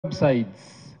websites.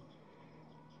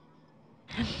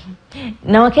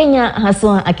 Na Wakenya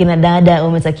haswa akina dada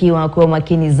wametakiwa kuwa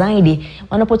makini zaidi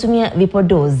wanapotumia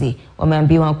vipodozi.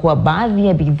 Wameambiwa kuwa baadhi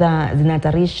ya bidhaa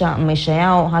zinahatarisha maisha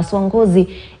yao haswa ngozi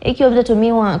ikiwa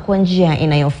vitatumiwa kwa njia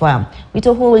inayofaa.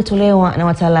 Wito huu ulitolewa na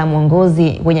wataalamu wa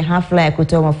ngozi kwenye hafla ya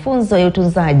kutoa mafunzo ya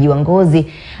utunzaji wa ngozi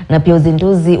na pia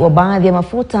uzinduzi wa baadhi ya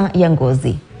mafuta ya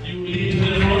ngozi.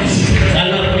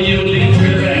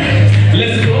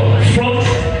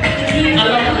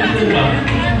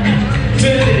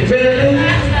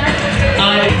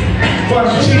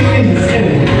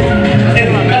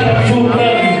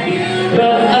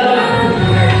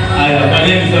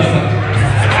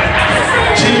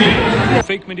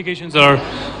 Fake medications are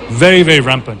very, very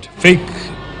rampant. Fake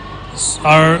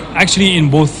are actually in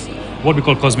both what we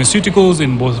call cosmeceuticals,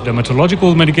 in both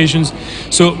dermatological medications.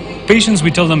 So patients,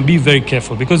 we tell them be very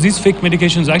careful because these fake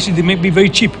medications actually they may be very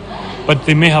cheap, but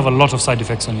they may have a lot of side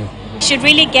effects on you. You should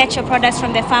really get your products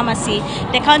from the pharmacy.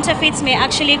 The counterfeits may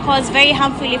actually cause very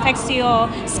harmful effects to your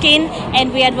skin,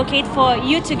 and we advocate for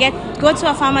you to go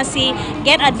to a pharmacy,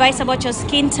 get advice about your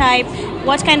skin type,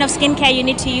 what kind of skincare you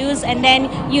need to use, and then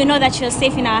you know that you're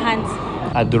safe in our hands.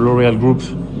 At the L'Oréal Group,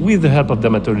 with the help of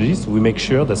dermatologists, we make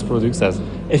sure that products are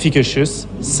efficacious,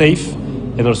 safe,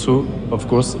 and also, of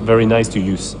course, very nice to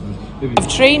use. I've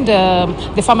trained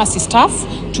the pharmacy staff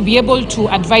to be able to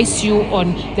advise you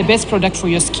on the best product for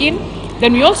your skin.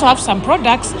 Then we also have some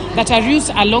products that are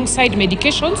used alongside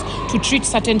medications to treat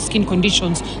certain skin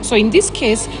conditions. So in this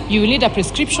case, you will need a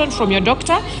prescription from your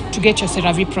doctor to get your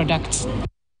CeraVe product.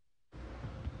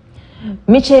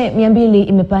 Miche 200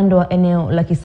 imepandwa eneo la